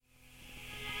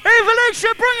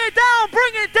Evolution, bring it down,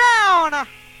 bring it down.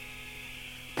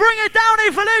 Bring it down,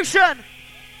 Evolution.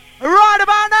 Right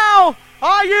about now,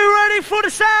 are you ready for the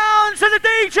sounds of the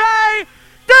DJ?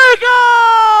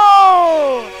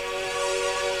 Dougal!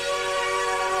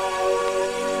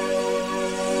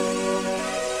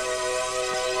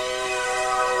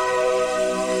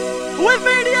 With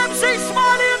me, the MC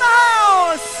Smiley in the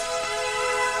house.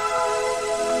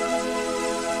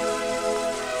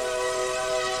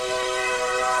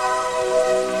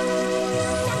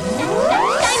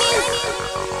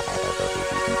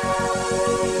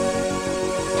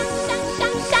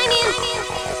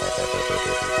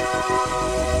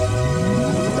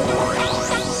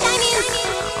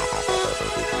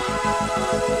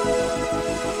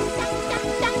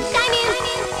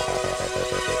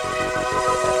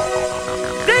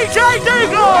 DJ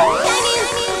Dougal!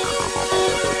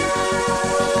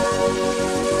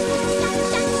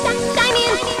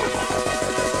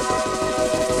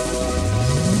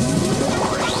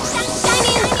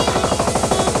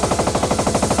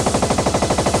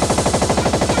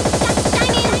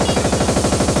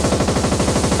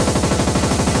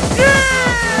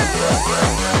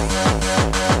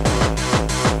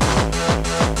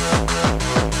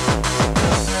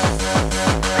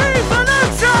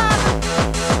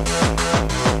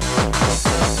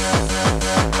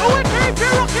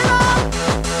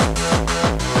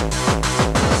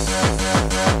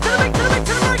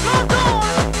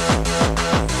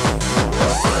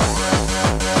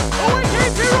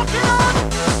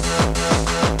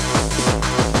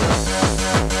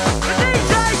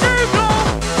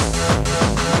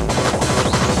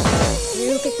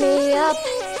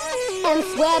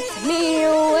 Swept me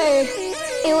away.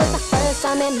 It was the first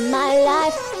time in my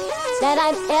life that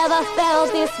I've ever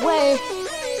felt this way.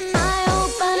 I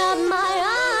opened up my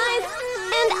eyes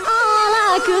and all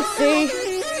I could see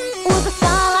was the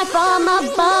starlight from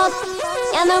above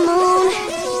and the moon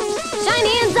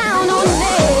shining down on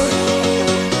me.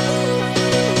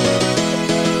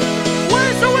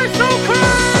 Where's the whistle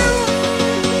crew?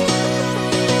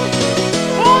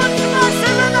 What's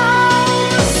massive in the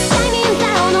house? Shining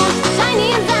down on me.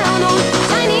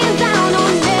 Shining down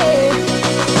on me.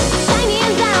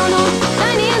 Shining down on,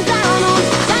 shining down on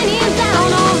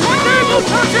me. People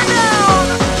touching down.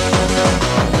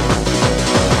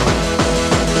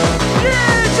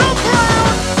 Yeah, jump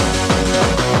round.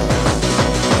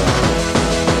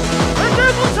 The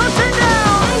people touching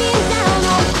down.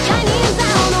 Shining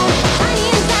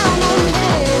down on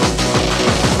me.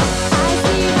 I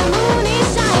see the moon is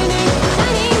shining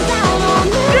down on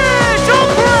me. Yeah,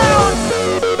 jump round.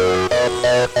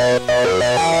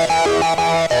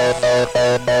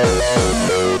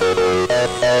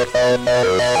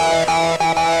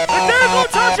 The people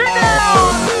touching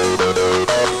down.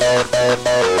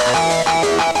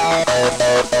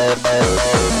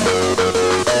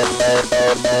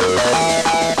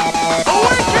 Oh,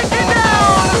 we're kicking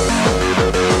down.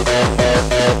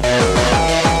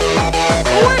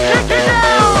 Oh, we're kicking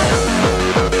down.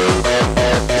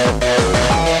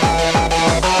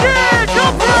 Yeah,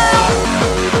 jump round.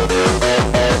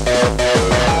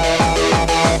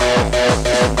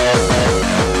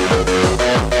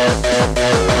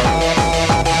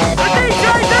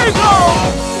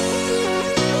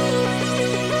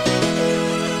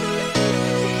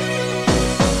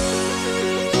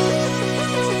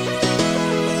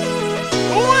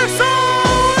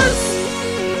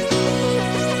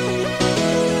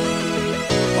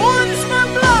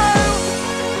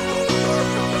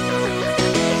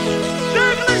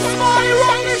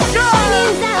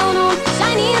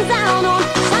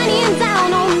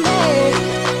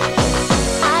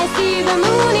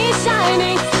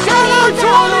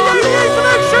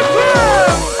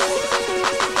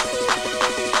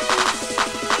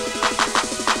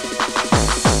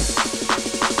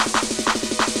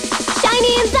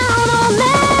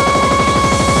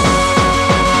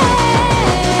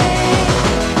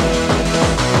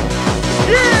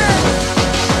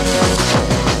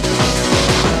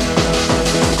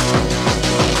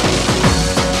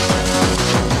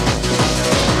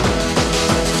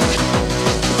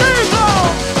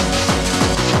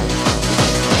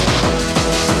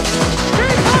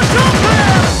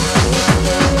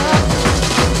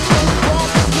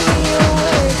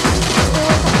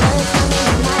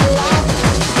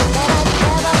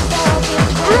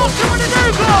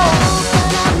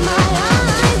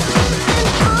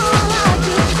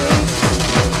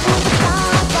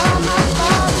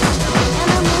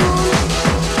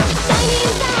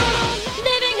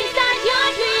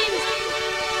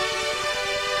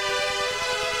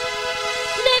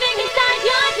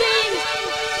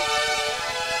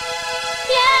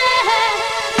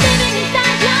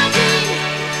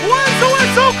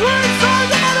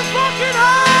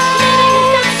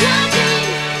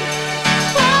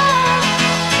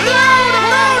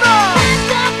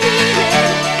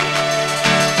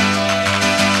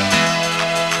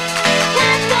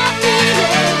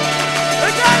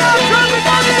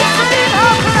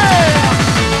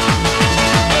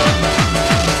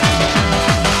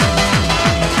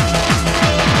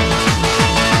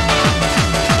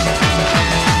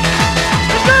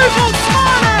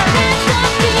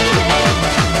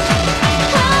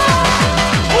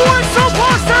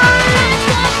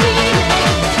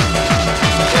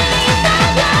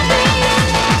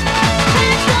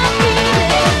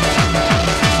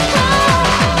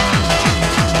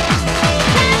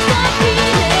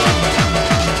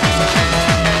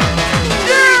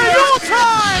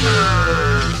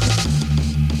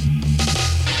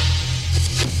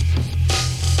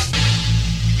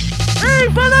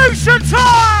 Evolution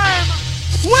time!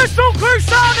 Whistle crew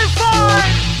sounding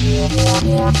fine!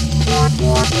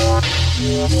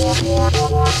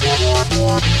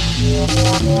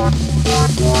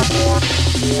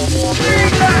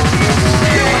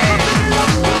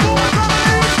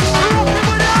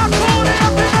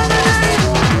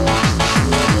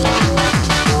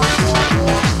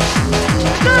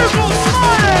 Dougal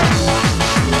smiling!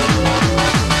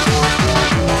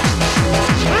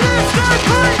 Let's go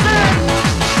crazy!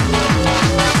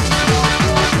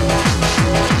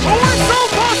 Whistle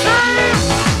posse!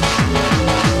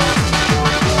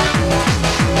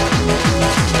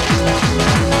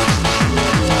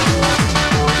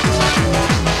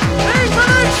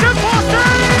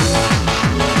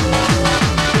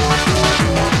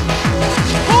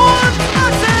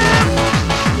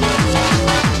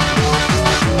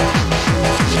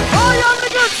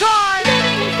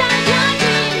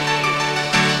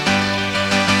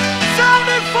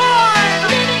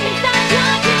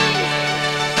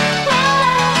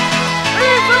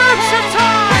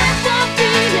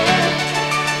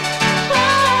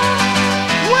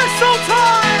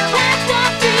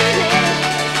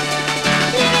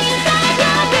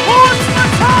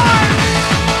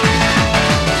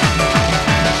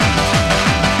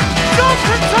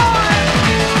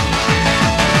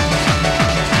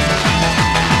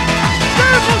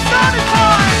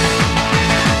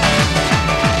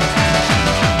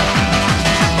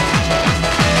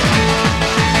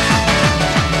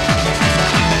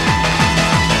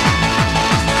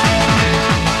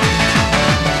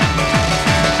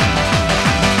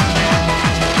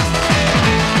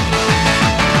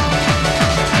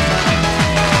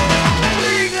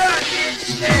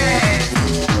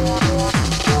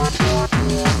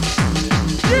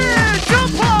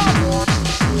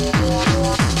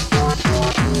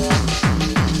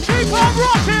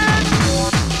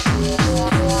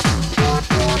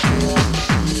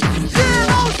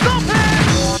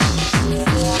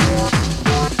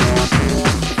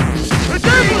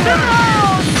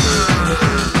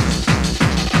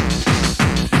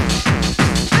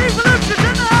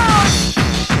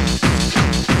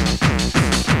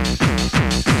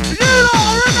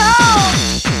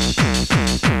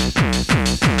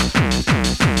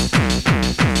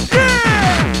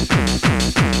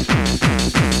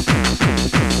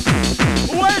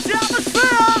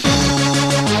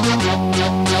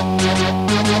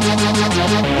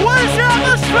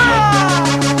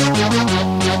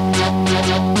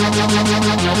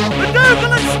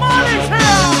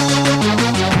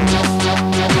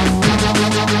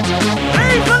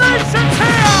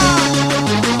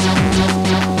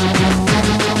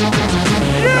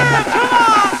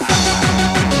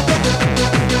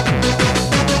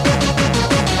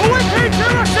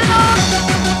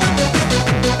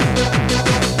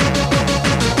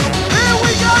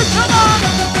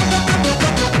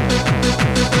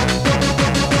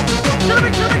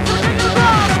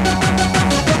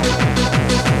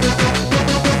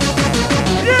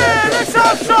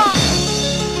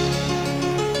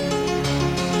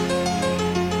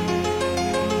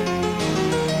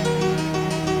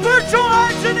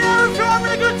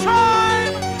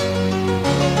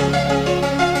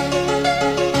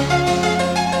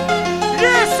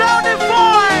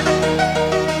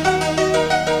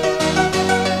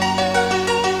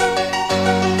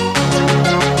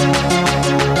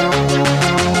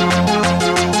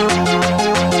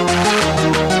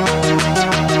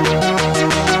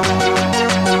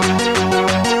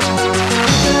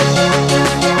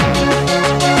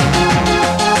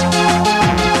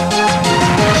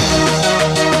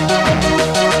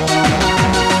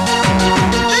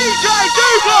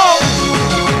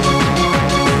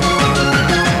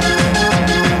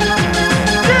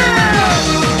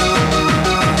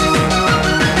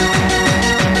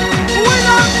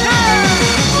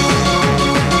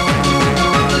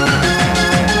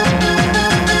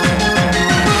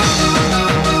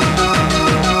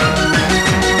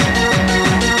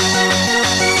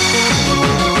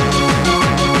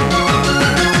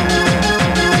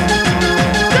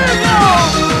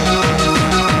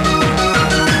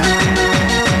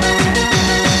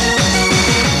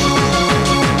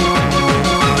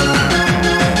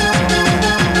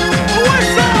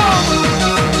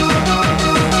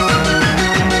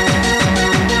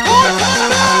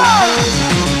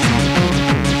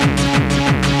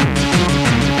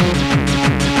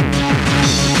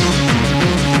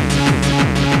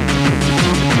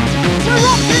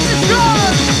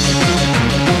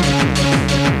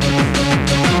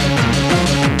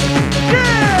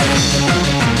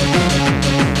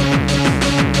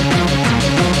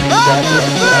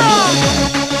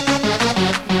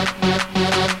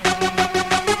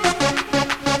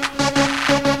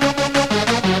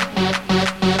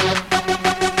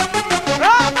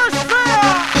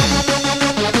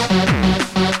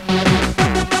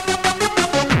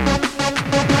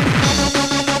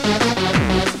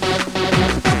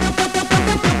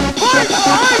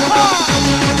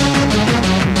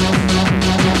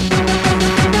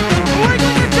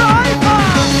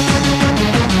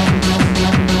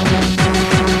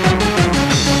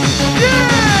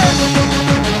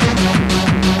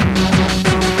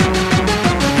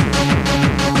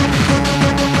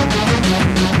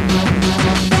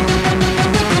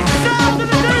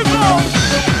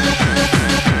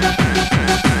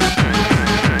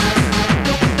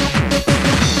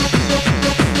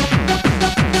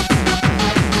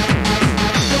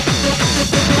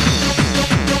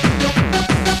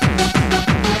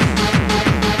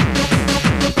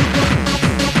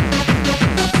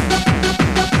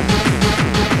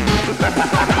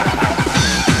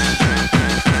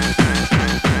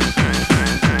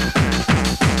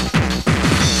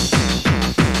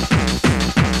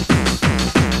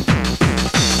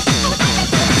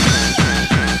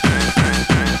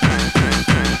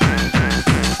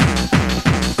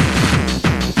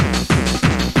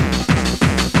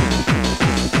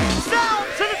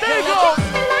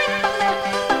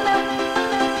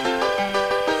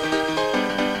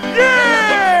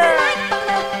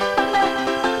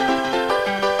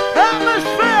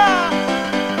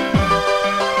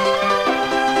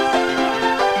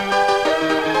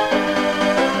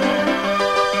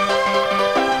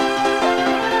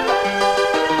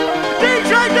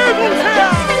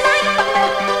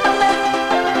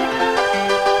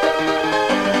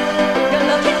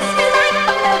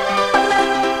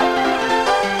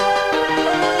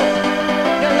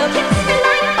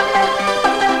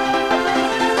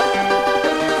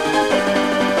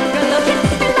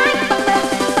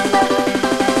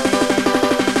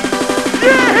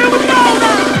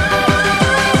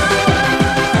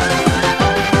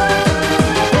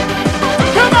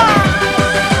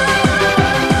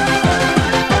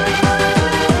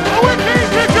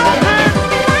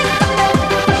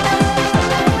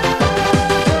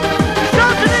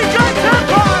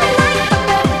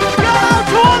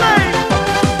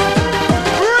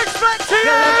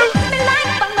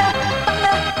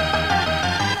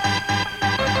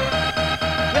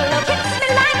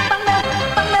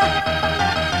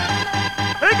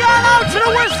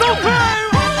 Bristol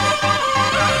crew.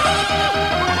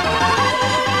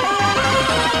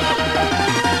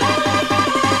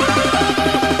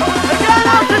 Again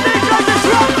out to DJ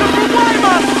Disruptor from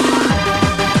Weymouth.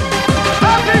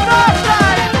 Happy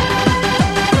birthday.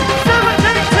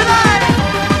 17 today.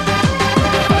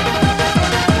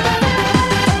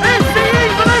 It's the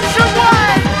Evolution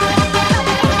way.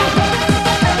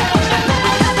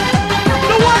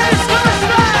 The way it's gonna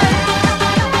stay.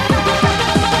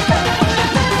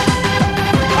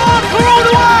 Hardcore all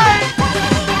the way.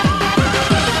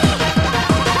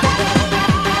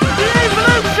 The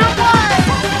Evolution way.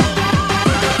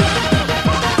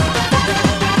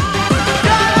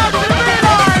 Going out to the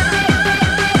beeline.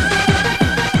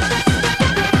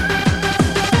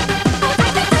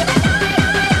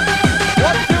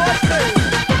 One, two.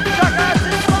 Check out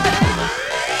this lady.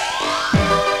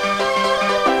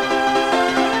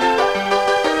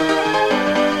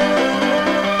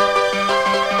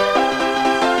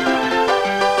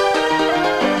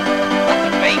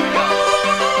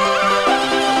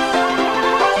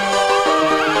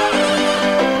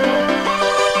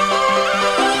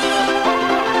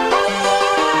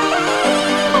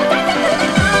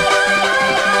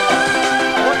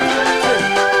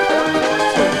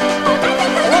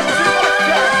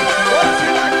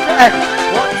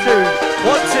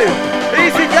 One, two.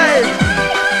 Easy Dave.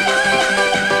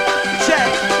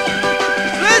 Check.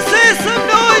 This is some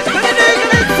noise for the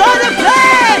Dougal inside the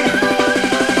play.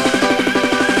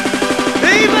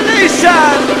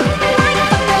 Evolution.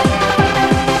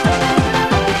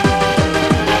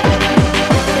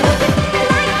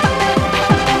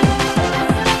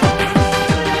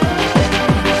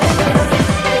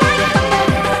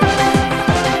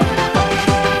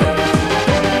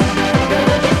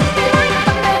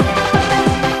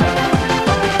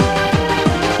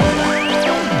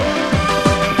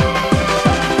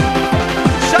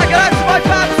 Check it out to my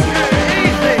fans.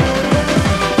 Easy.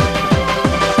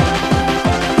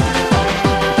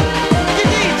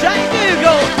 DJ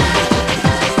Dougal.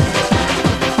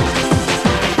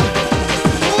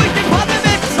 We can put the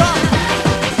mixer.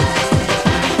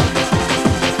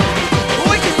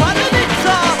 We can put the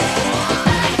mixer.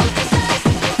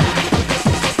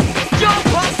 Jump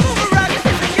up, move around, and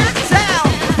get down.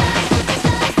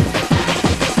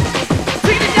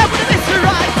 Take it down with the mixer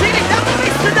right. Take it down with the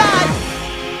mixer right.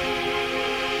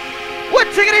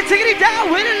 We're taking it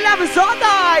down with the levels all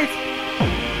night.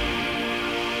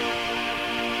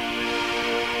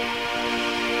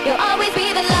 You'll always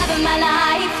be the love of my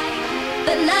life.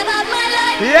 The love of my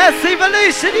life. Yes,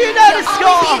 Evolution, you know the You'll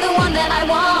score. always be the one that I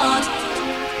want.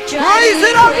 Raise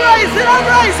it up, raise it up,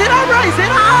 raise it up, raise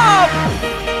it up.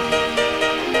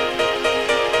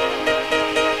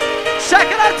 Check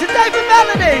it out to David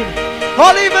Melanie,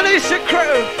 all Evolution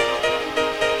crew.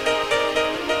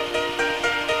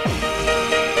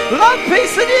 Love,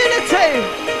 peace and unity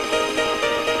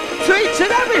to each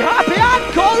and every happy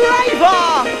hardcore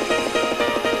raver.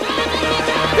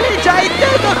 DJ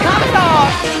Dougal coming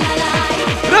on.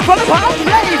 The full of hard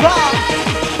flavor.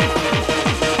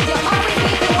 You'll always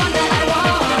be the one that I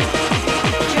want.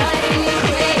 Driving me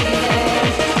crazy.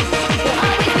 You'll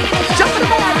always be the love Jumping the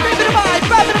of my vibe, life. moving the vibe,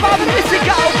 grabbing the vibe, and missing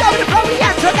go. Going to flow,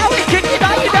 yes, so now we're kicking it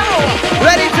out, you know.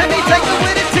 Ready to be taken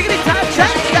with it, tickety time,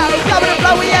 check it out. Going to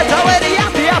flow, yes, already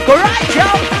happy, right, yo.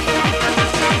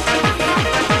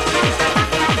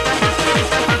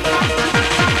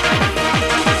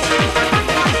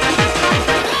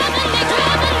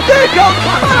 Dougal,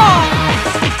 come on!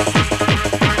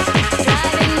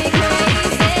 Driving me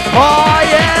crazy. Oh,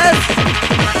 yes!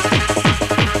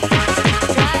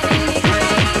 Driving me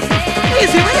crazy.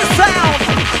 Easy with the sound!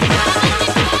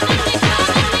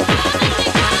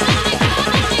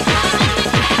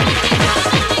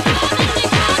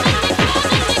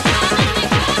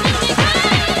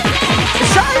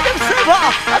 Shine of silver,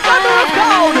 a thunder of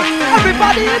gold.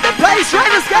 Everybody in the place,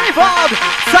 ravers get involved.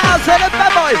 Sounds in the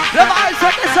memory, the vibes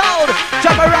that is old.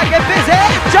 Jump around, get busy,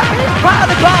 jumping proud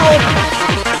and bold.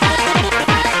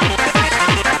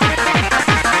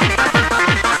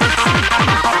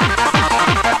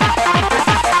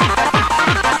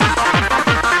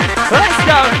 Let's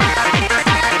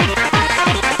go.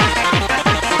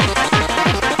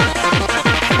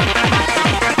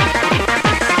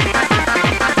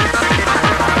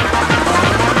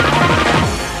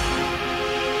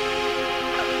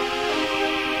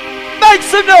 Make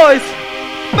some noise!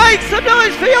 Make some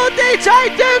noise for your DJ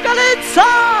Dougal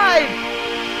inside!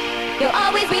 You'll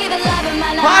always be the love of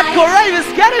my life. Hardcore ravers,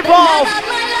 get The love involved! of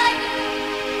my life.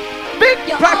 Big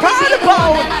You'll proud always be of the one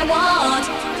bold! that I want.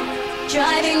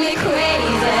 Driving me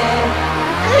crazy.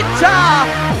 It's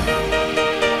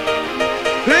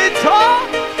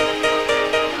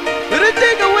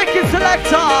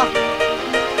guitar.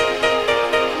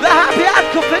 The happy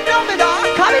outcome phenomena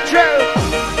coming true.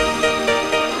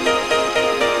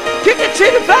 Kick it to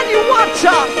the venue, watch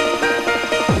up.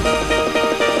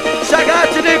 Shout out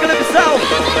to Dougal himself.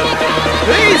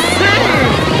 Easy.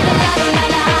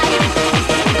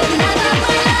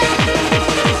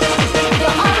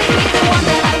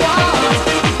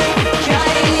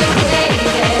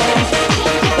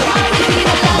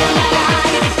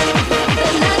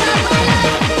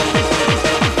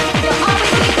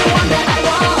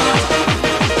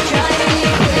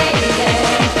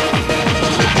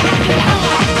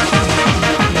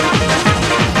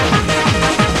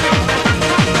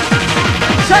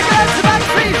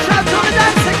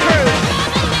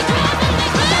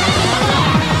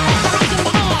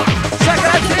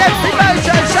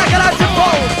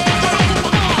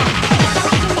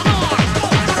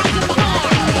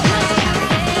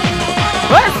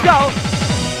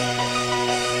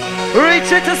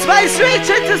 Reach into space, reach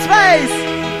into space.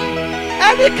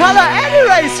 Any color, any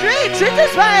race, reach into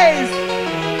space.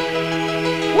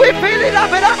 We feel it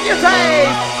up and up your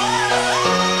face.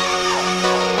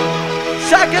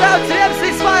 Shout it out to the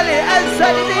MC Smiley and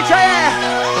Sunny DJ Air.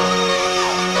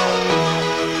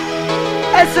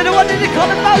 And to the one in the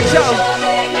color mojo.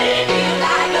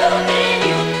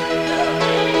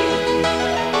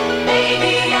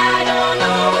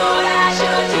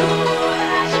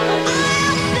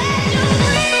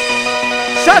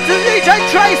 Shout to the DJ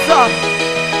Tracer,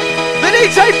 the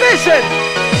DJ Vision.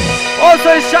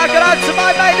 Also shout out to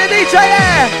my mate, the DJ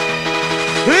Air.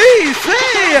 Easy.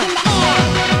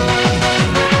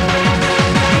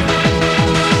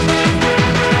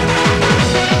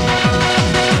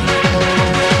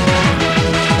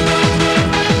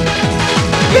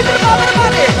 Give me the mom of the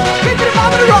money, give me the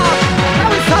mom of the rock. Now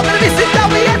it's time to be sit down,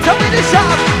 we enter in the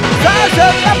shop. There's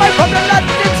a memory from the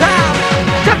London town.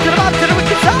 Jump to the bottom to the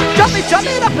wicked sound.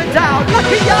 Jumping up and down.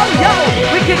 Lucky yo-yo.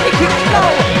 We kick it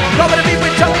low. Going to be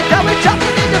with jumping down, we're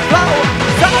jumping in the flow.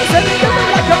 Sounds and doing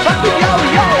like a fucking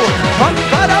yo-yo. One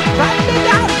foot up, banging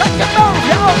down like a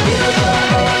yo-yo.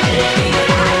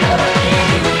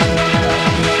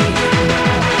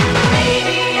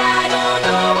 Baby, I don't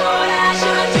know what I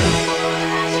should do.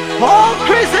 All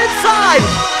Chris inside.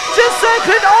 Just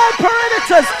circling all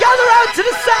perimeters. Gather out to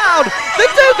the sound. The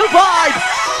Dougal vibe.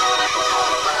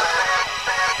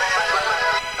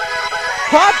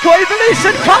 Hardcore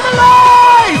evolution, come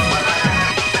alive!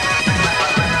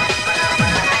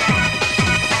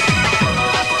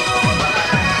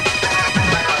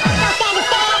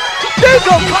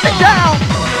 Dougal coming down!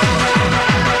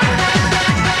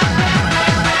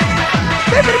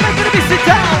 Maybe they're making me sit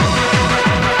down!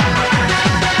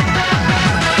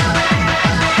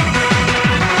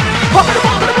 Pop it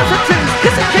up, the ones and twos,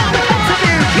 kiss and kick the butts of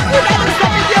you! Keep your head and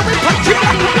stop it, yeah, we punch you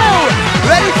like a blow!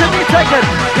 Ready to be taken!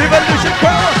 Evolution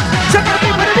Pro, check out me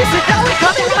when it is down, we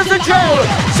come in as a drill.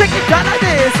 Shake it down like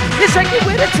this, you shake it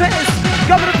with a twist.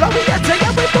 Come with the flow, we enter,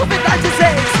 yeah, we're moving 96.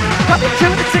 Coming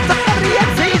through the 6 of the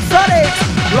MC Sonics.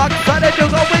 Alongside a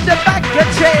Dougal with the back of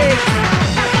chicks.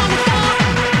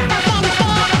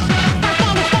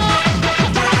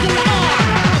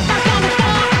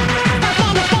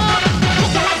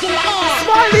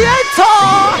 Smiley enter!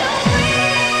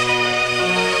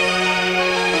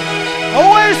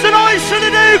 Always the noise to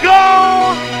the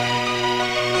Dougal!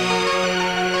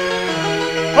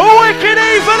 A wicked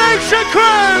evolution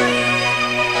crew!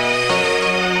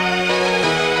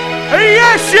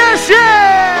 Yes, yes,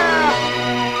 yeah!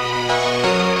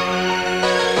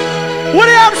 What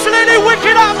an absolutely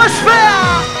wicked atmosphere!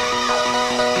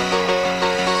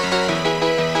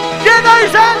 Get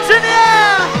those hands in the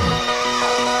air!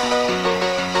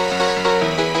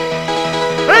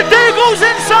 The Dougal's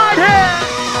inside here!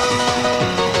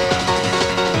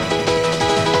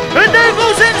 The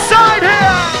Dougal's inside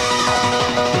here!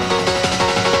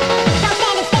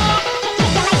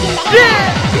 Yeah!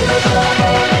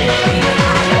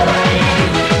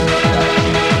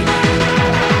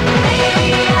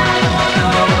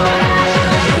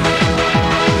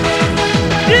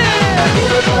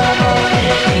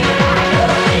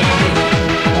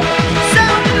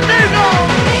 Sound of the Dougal!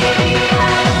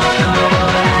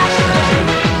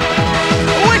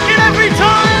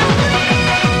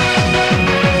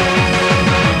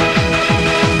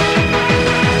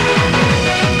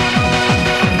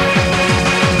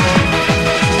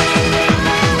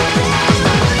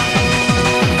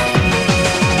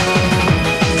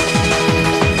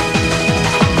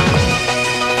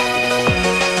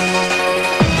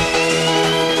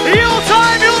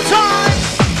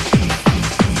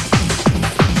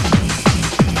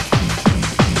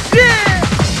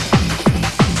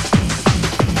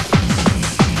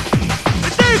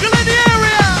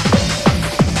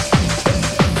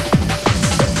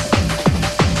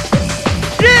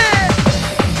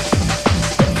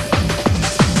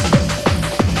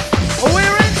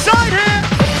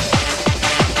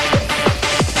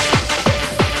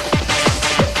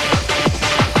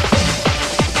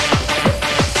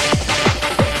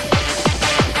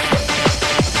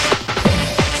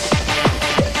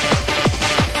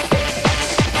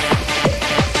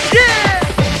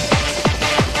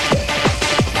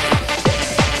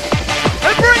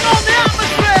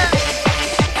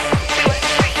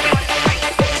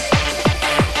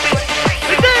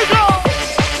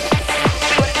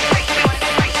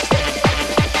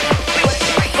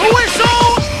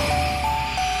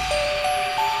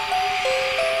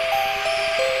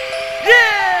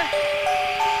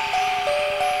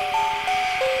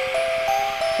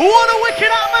 What a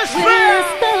wicked atmosphere!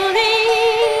 Whispering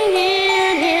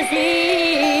in his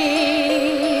ear,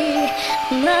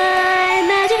 my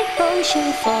magic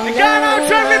potion for love. Going out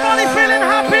to everybody feeling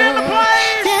happy in the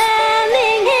place.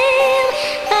 Telling him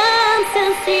I'm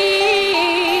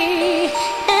sincere,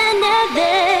 and that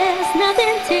there's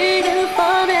nothing to do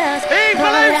for us.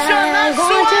 Evolution, I that's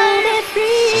want the to way. be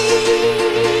free.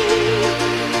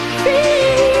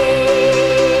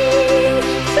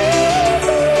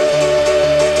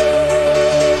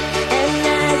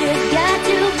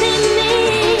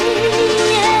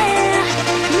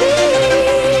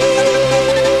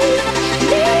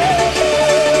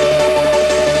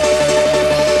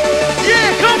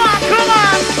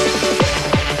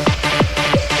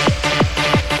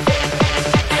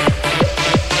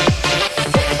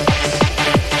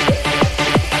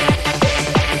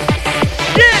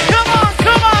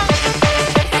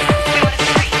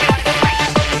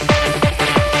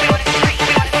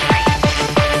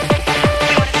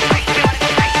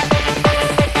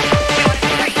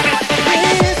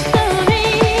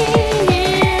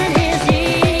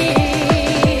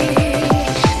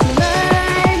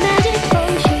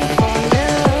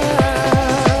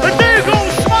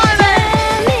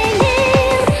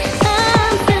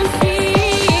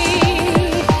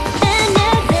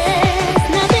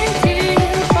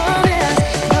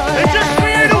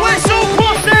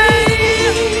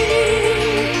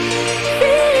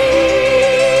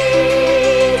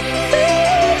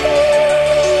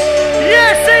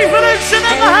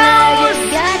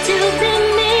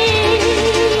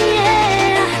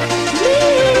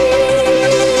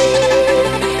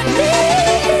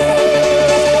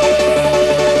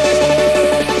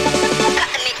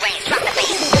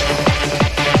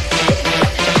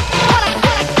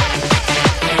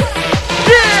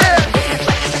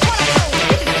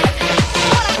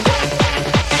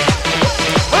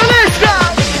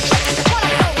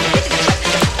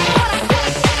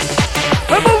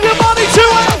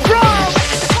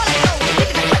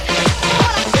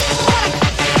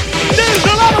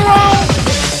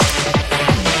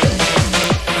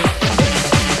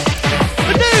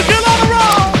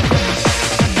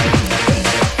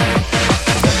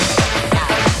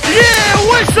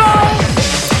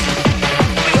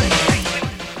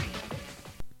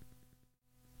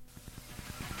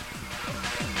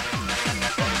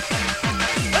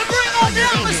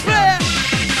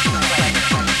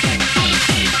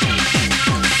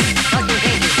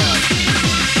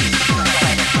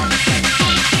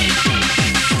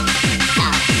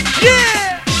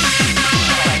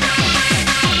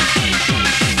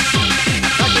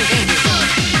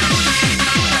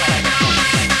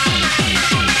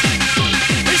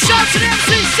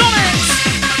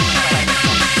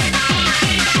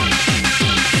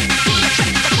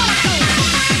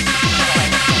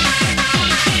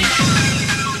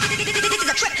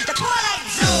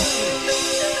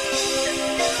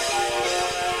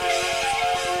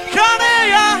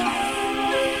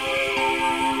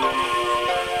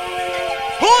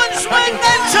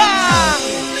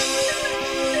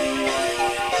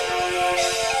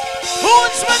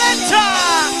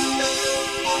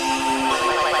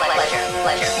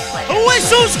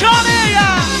 Whistles can't hear ya!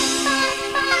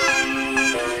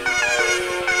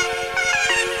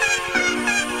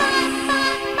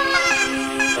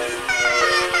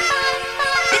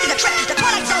 This is a trip to the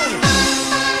Twilight Zone.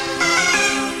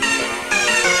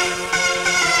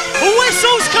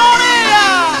 Whistles can't hear ya!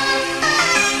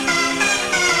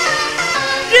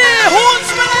 Yeah,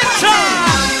 hornsmen enter!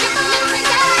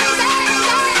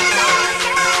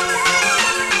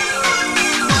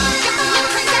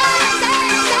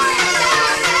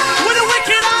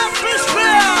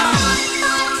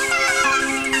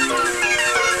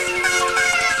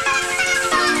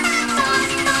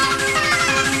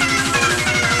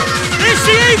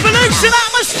 Evolution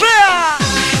atmosphere!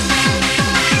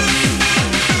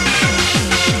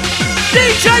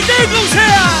 DJ Dougal's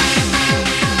here!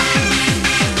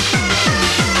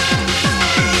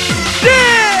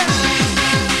 Yeah!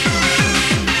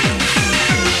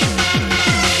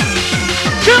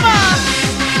 Come on!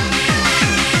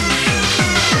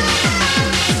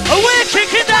 We're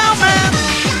kicking down, man!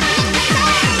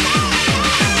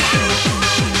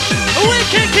 We're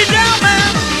kicking down, man!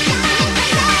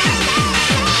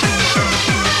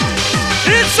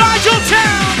 Inside your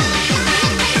town.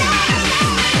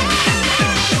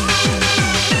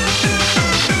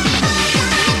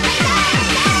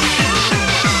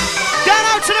 Down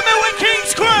out to the Milton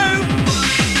Keynes crew.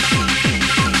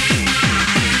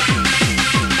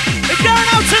 And going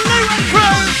out to Luton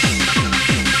crew.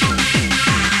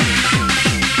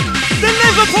 The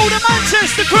Liverpool to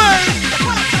Manchester crew.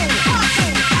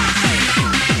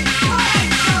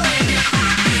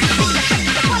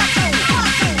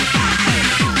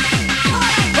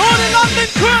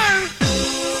 crew!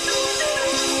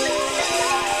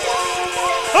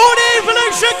 All the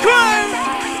Evolution crew!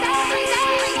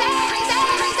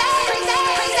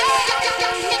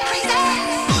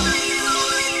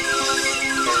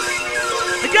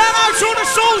 Going out to all the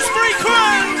Salisbury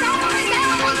crew!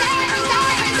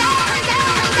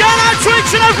 Going out to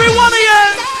each and every one of you!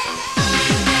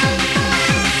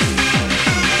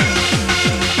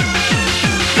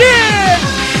 Yeah!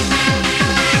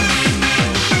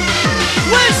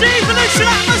 Where's the Evolution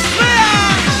atmosphere?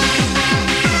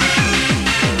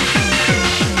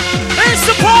 It's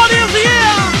the party of the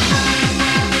year!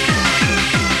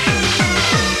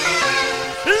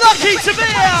 Lucky to be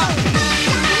here!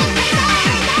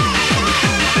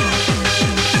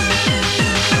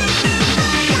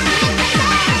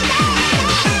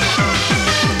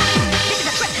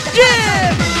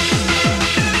 Yeah!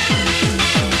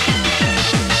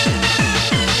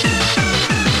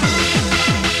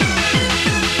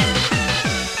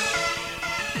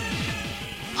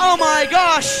 Oh my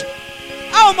gosh!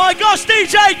 Oh my gosh,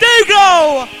 DJ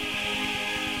Dougal!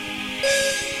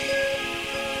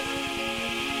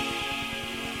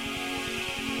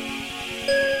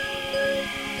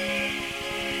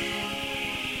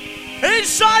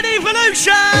 Inside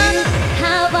Evolution!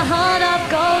 Have a heart of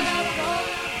gold.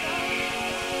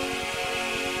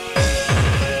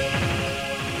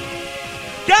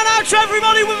 Get out to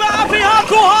everybody with a happy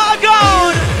hardcore heart of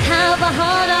gold! Have a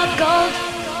heart of gold.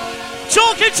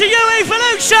 Talking to you,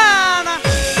 Evolution!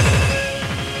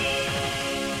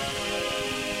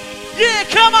 Yeah,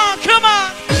 come on, come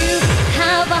on! You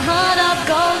have a heart of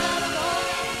gold.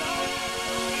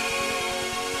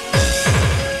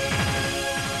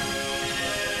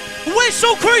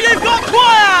 Whistle crew, you've got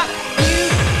quiet! You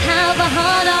have a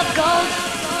heart of gold.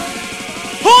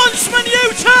 Hornsman,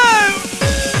 you too!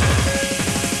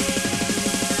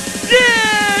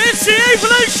 Yeah, it's the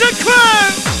Evolution crew!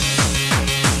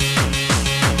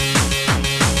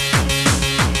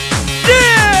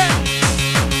 Yeah!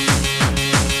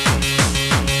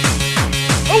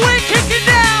 We're kicking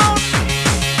down!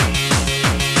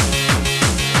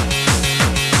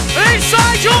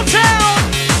 Inside your town!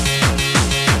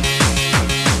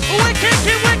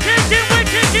 We're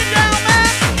kicking down, man!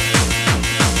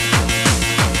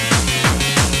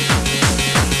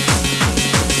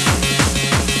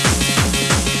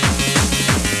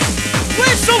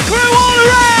 Whistle crew all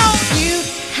around! You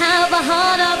have a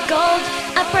heart of gold,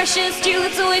 a precious jewel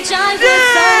to which I was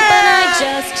sold, but I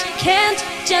just can't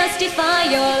justify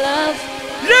your love.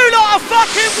 You lot are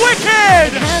fucking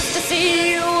wicked! Just to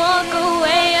see you walk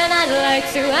away, and I'd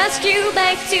like to ask you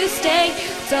back to stay,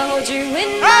 to hold you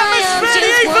in my arms Atmosphere, the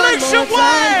just one Evolution more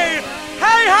time. way!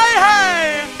 Hey, hey,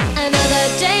 hey! Another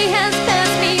day has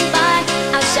passed me by.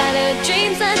 I've shattered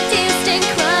dreams, a distant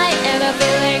cry, and a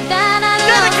feeling that I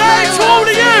Dedicated to all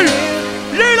of you!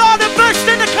 You lot are the best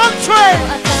in the country!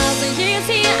 1,000 years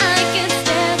here I can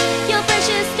stand. Your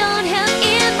precious stone held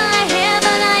in my hand,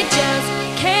 but I just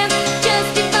can't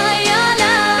justify your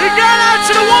love. You get out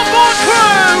to the One Bar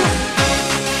crew!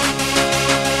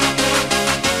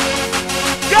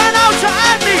 Going out to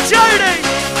Andy, Jody!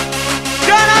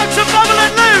 Going out to Bubble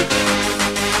and Luke!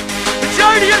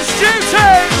 Jody and Stu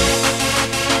too!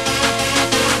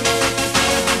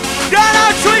 Going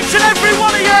out to each and every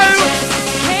one of you!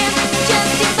 Can't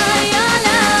justify your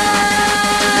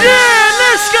love. Yeah,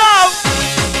 let's go!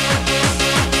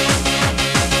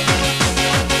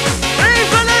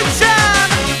 Evolution!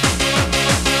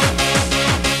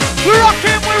 We're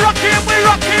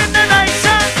rocking the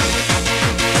nation!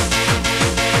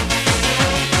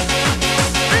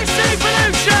 It's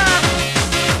Evolution!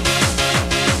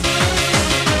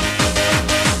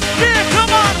 Yeah,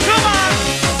 come on, come on!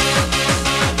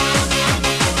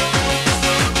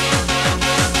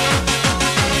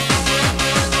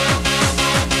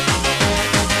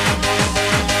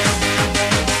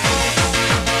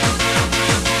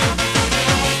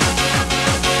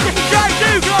 DJ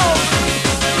Dougal!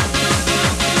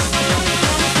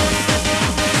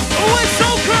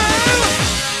 Whistle crew!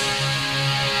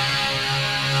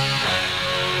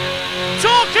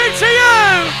 Talking to you!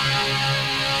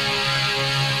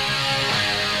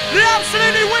 The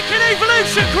absolutely wicked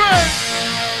Evolution crew!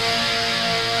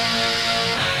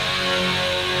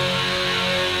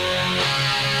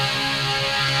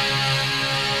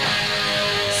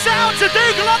 Sound to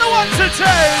Dougal on the ones and twos!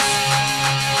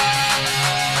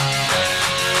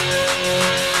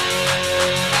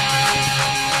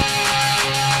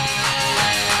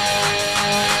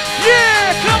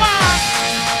 Yeah, come on!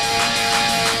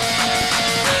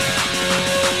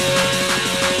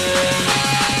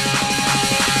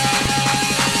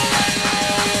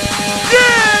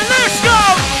 Yeah, let's go!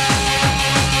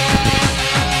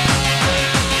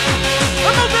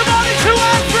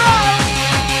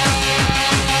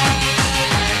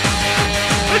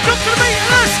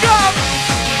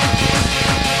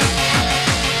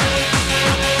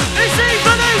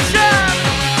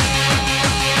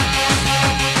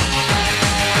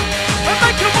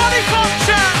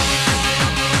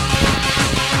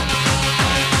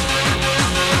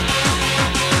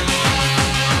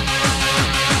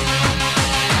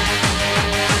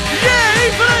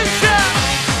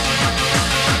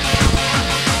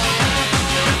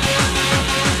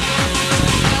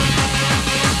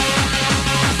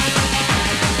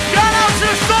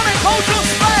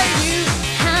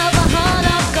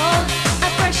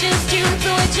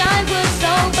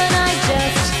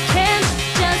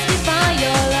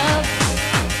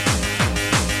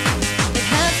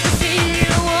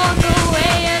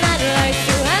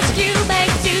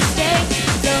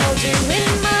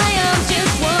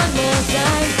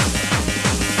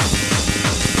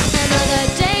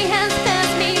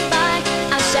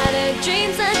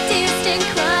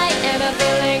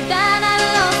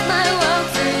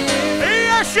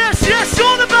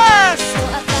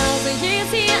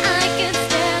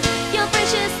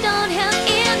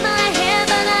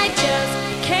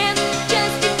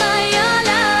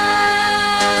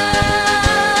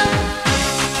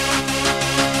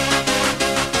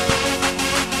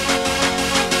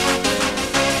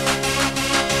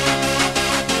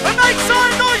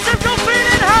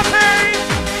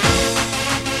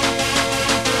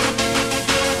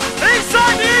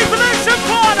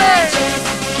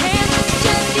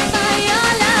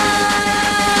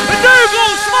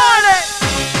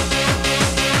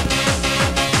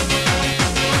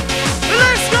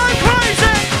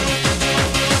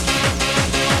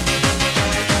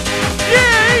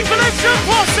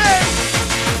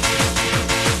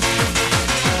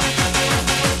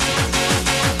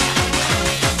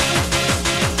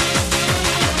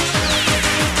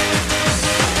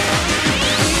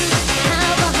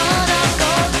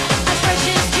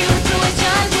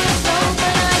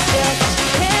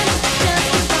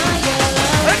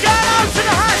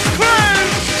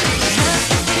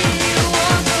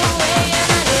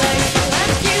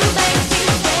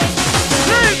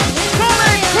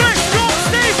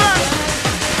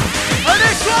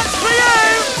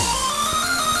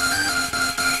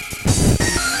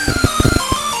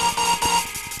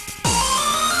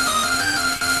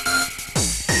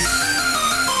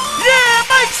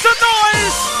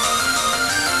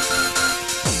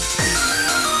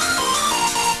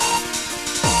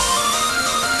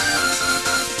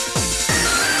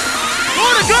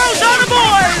 girls and the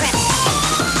boys.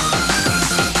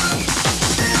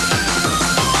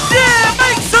 Yeah,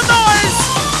 make some noise.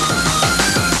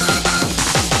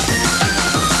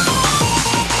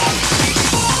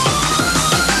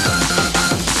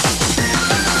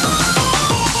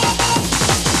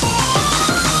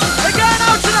 We're going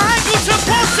out to the Angleton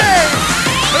posse.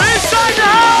 Inside the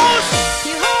house.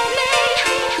 You hold me,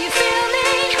 you feel me,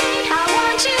 I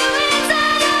want you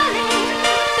eternally.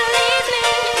 Believe me,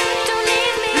 don't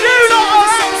leave me. You lot are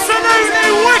absolutely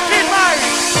wicked, mate.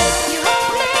 You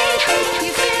hold me,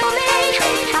 you feel me,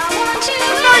 I want you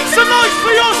Make some noise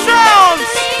for yourselves.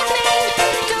 Believe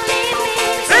me, don't leave me.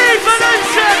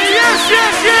 Evolution, yes,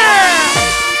 yes, yeah.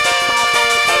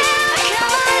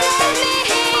 Come on, let me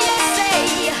hear you say,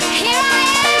 here I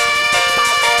am.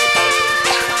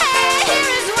 Here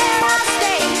is where I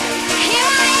stay.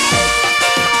 Here I am.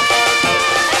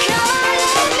 Come on,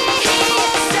 let me hear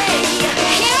you say,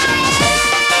 here I am.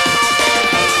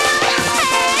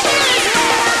 Here is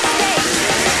where I stay.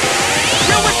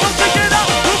 Yeah, we come together,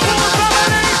 we're full of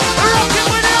family. We're rocking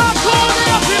with the hardcore, the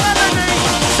happy melody.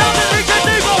 Sounding like a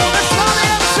Dougal, the Smiley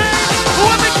MC.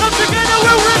 When we come together,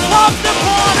 we'll rip up the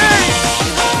party.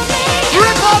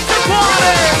 Rip up the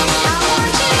party.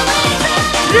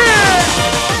 Yeah.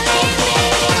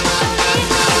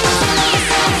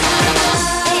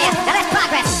 Yeah, now that's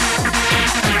progress.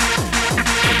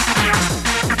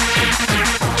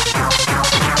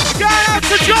 Going out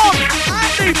to John,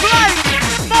 Andy, Blake,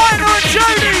 Minor and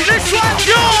Jody. This one's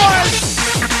yours.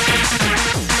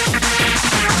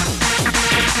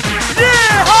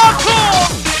 Yeah, hardcore.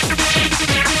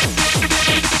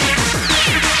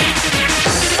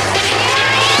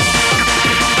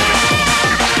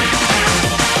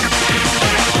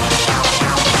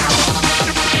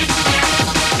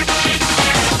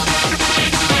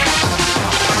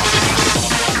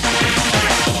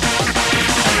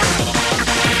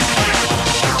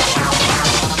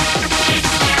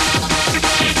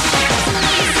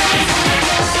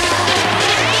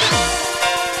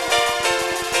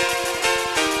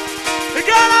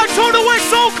 Going out to the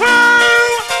whistle crew.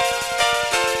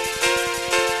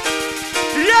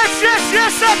 Yes, yes,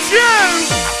 yes, that's you.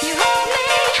 You hold me,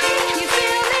 you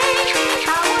feel me, I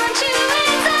want you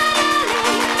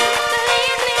eternally.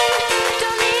 Believe me,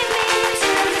 don't leave me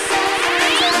till the sun's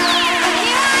here I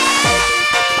am.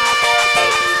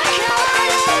 Come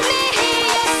on, let me hear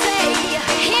you say,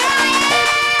 here I am.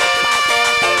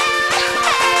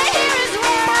 Here is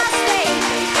where I stay.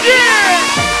 Yeah.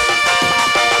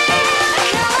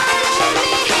 Come on, let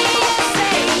me hear you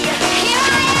say, here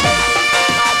I am.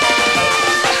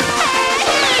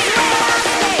 Here is where I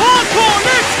stay.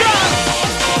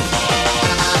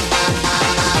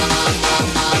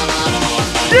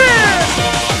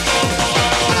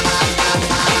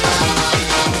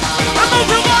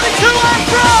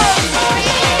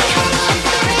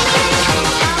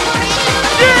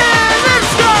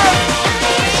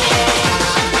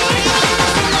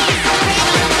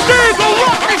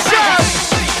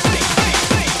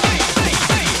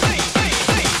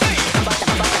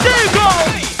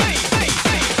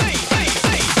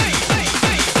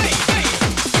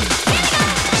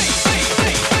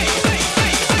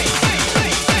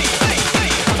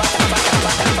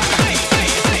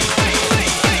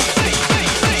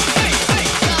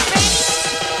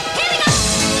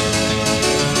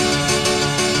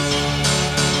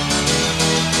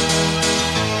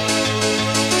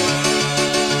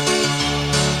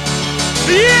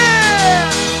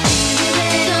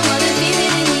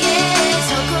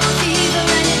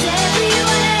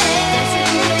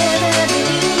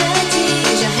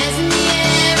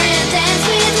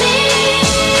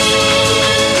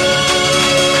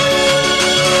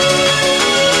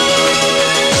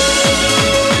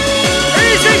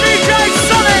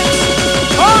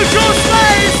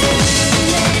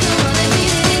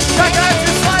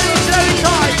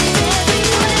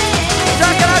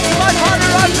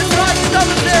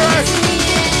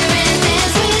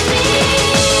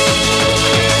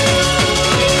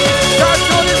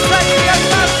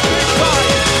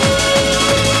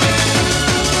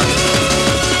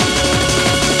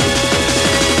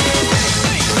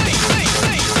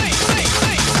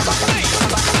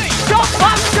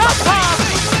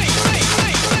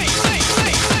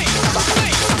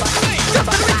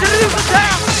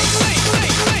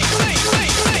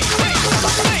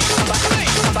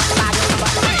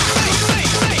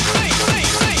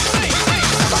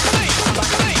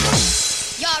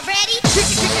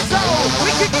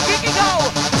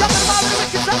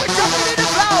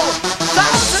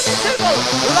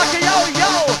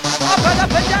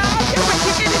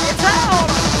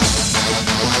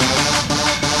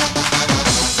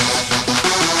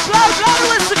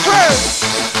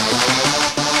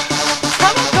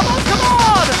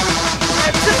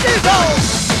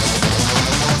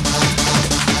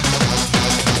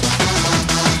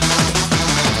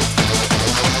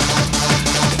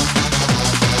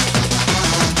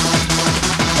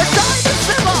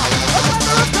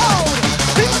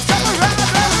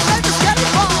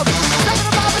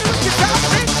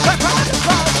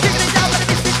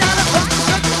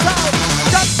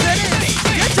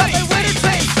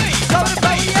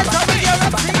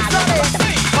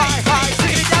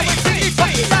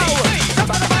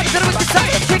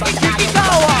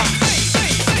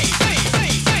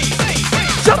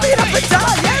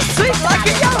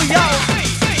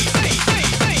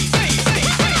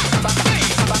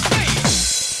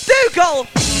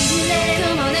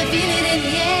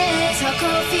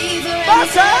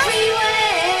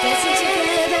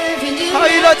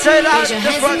 turn out the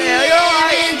front here, you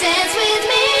alright?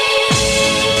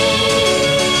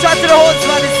 Shout to the horns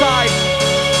man inside.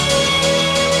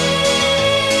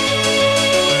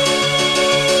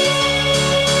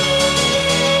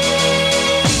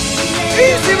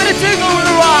 Easy with a Dougal will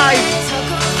arrive.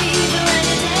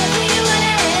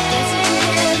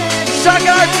 Shout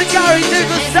out to Gary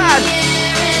Dougal's dad.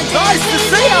 Nice to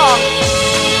see ya.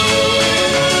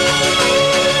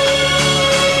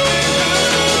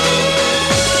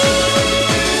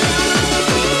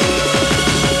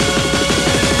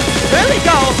 Here we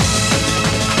go.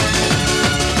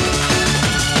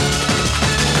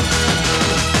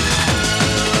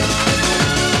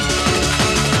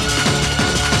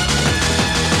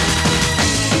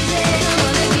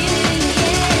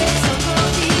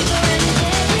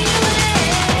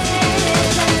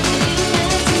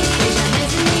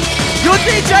 Your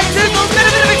DJ Dougal, bit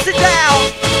of mix it down.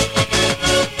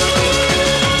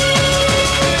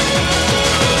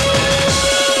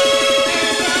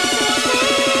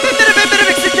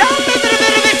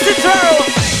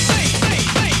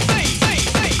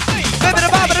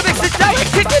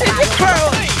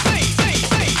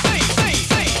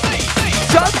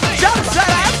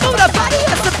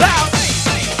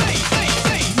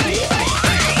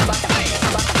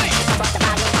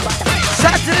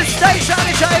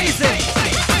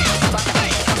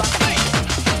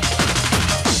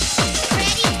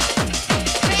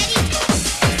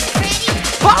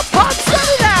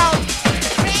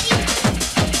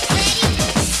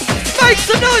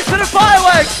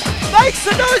 Make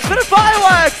some noise for the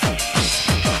fireworks!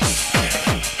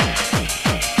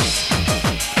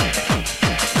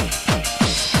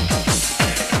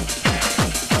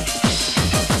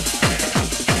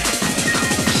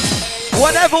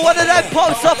 Whenever one of them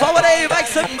pops up, I want to hear you make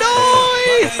some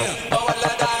noise!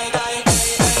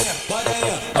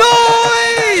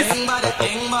 Noise!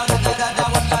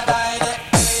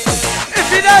 If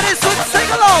you know this one, sing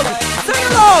along! Sing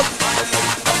along!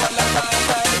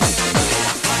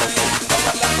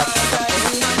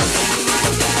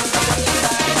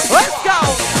 Let's go!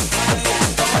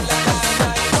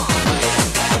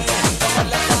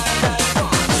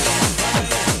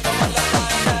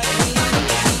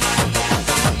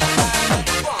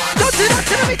 Don't do that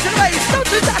to the beat to the bass. Don't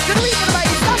do that to the beat to the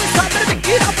bass. Now it's time to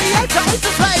begin up the edge of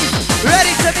the place.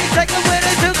 Ready to be taken with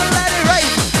it to the let it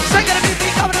race. Sing gonna be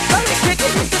coming and slowly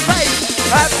kicking into space.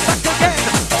 I'm back again.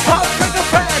 Pop, bring a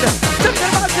friend. Look at the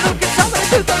mountain, look at someone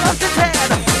to the left his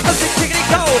hand. Look at kickity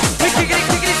go. We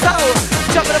kickity so.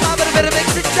 Jumping above it a bit and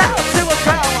mix it down to a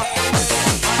crowd.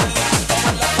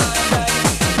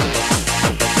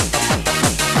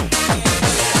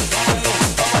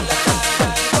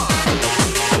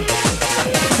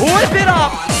 Whip it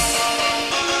up!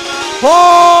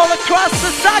 All across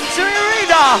the Sanctuary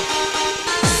Arena!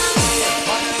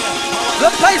 The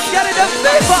place getting a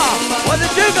fever when the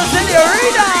Dougal's in the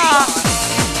arena!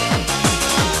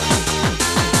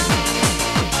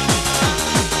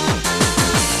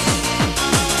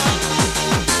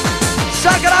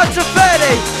 Shout it out to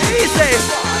Ferdy! Easy!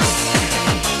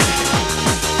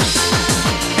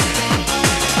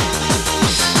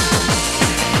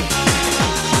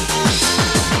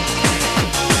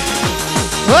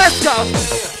 Let's go!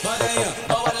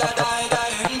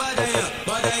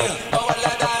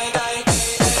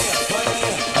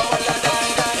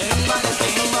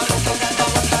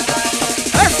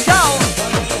 Let's go!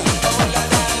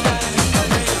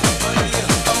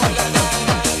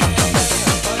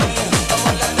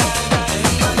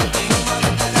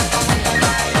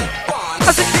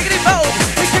 As a kickity bow,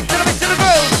 we kick to the mix to the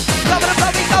groove. Coming and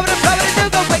blowing, and do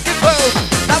go make it groove.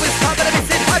 Now it's time to be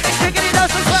seen by the kickity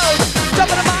does as well.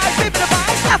 Jumping the mind, keeping the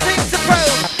mind, nothing to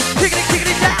prove.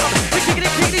 Kickity down, we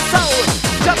kickity soul.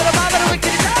 Jumping the mind, and we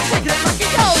kickity down, taking it like a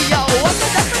yo-yo. Up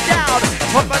and down,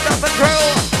 up and crew.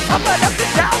 Up and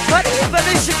down, for the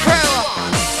evolution crew.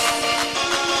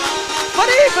 For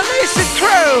the evolution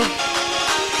crew.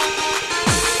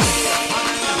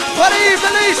 For the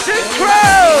evolution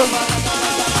crew.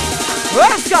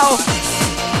 Let's go.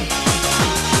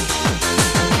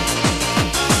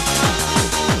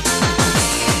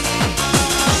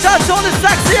 Shout to all the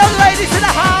sexy young ladies in the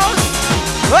house.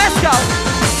 Let's go.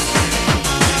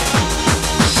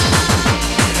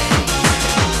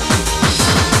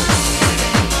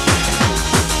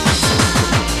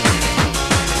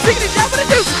 Sing it down with the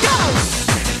Dougal, go.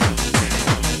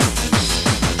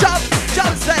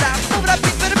 Jump, set out. Move that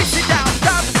beat, better mix it down.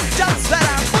 Jump, set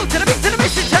out. Move to the beat, to the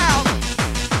mix it down.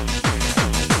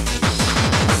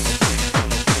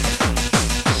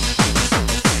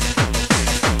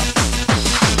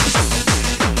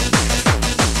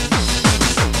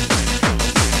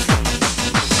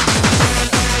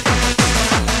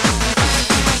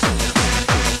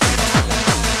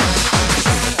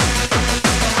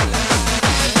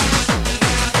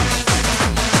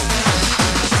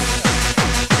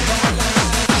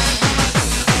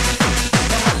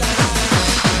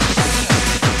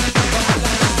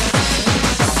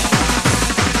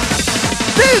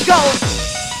 Dougal.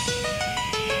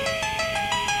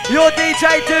 Your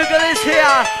DJ Dougal is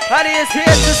here, and he is here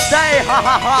to stay. Ha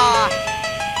ha ha.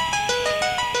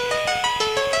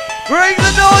 Bring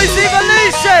the noise,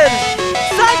 Evolution.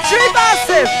 Sanctuary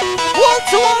Massive.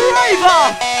 Wall-to-wall raver.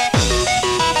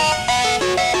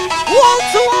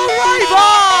 Wall-to-wall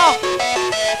raver.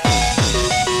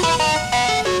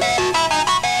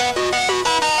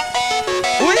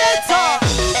 We enter.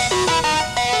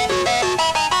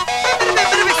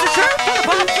 Mix the tune for the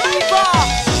pop flavor.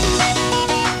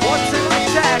 1, 2, and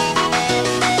check.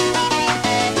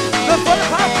 The for the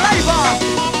pop flavor.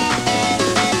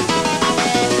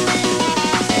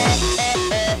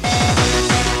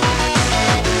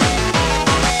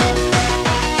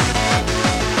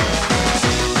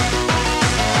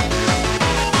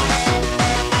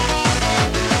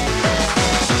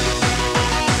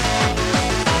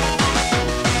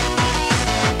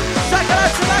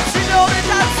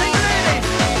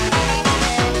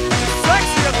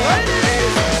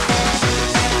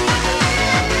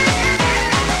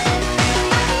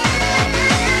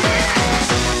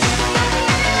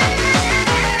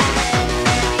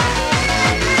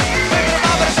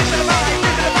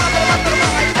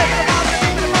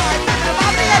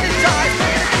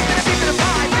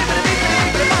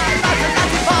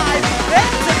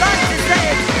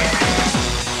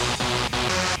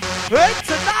 It's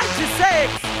a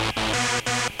 96!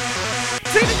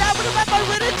 Treat it down with a memo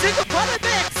with a jingle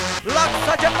politics! Lock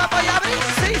such a memo, you haven't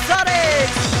even seen Sonic!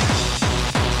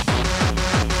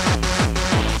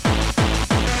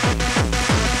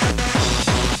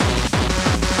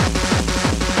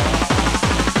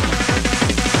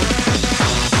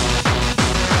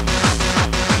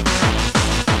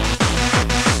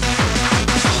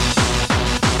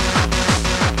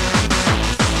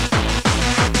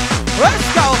 Let's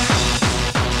go!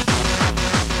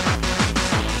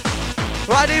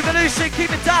 Right, Evolution,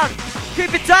 keep it down,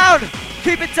 keep it down,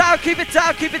 keep it down, keep it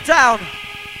down, keep it down,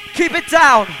 keep it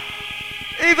down.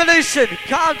 Evolution,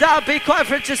 calm down, be quiet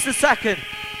for just a second.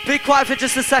 Be quiet for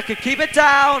just a second, keep it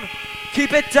down,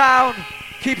 keep it down,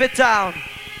 keep it down,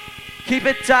 keep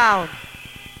it down.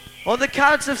 On the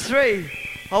count of 3,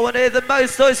 I want to hear the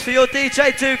most noise for your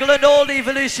DJ Dougal and all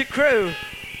Evolution crew.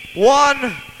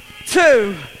 1,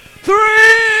 2,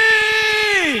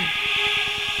 3!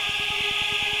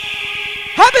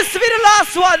 Happens to be the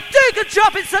last one. Dougal,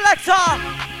 drop it, selector.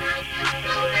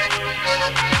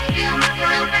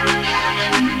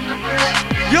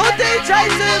 Your DJ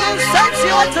Dougal sends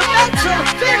you onto mental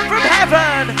fit from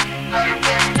heaven.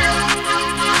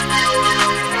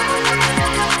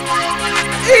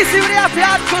 Easy with the happy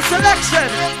hardcore selection.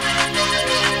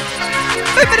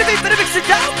 Mix it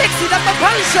down, mixing up a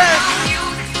potion.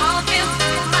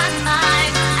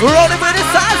 We're rolling with the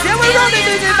size, yeah, we're rolling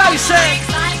with emotion.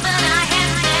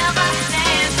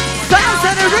 Sounds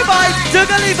and a revive,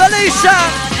 Dougal Evolution.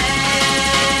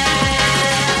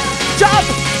 Jump,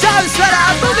 jump, spread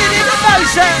out, moving in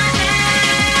motion.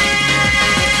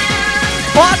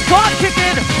 Hardcore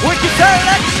kicking, wicked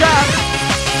selection.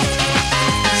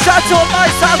 Shout to all my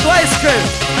Southwest crew.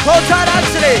 Hold tight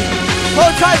Anthony,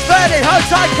 hold tight Fernie, hold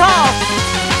tight Carl.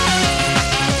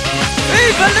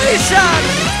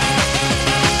 Evolution.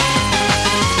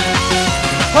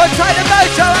 Hold tight the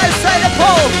Mojo, and say the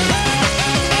Paul.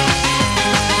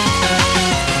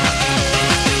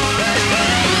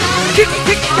 Kick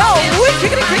it, go! We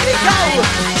kick it, go!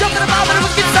 Jump in the bar, but we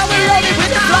get so we're rolling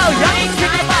with the flow. Yeah,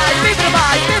 kick it, moving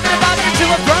the bar into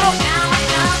a pro.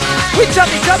 We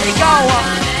jumpy,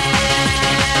 go!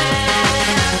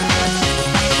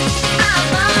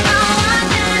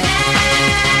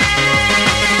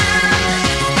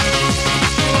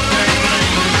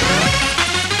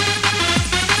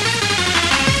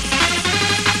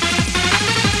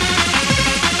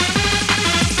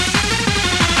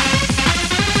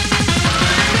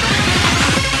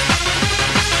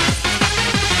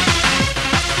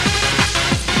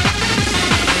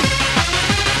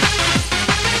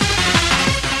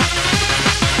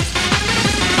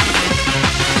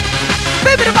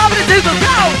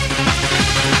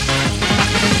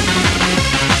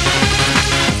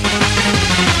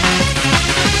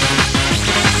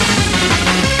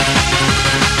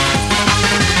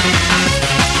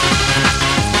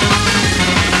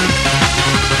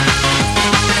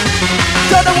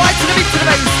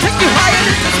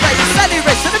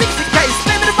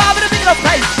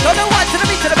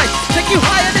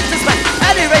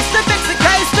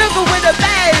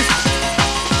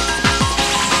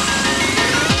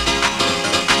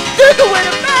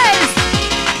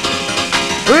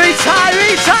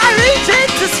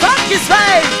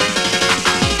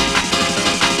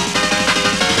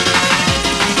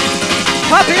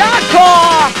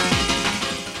 hardcore.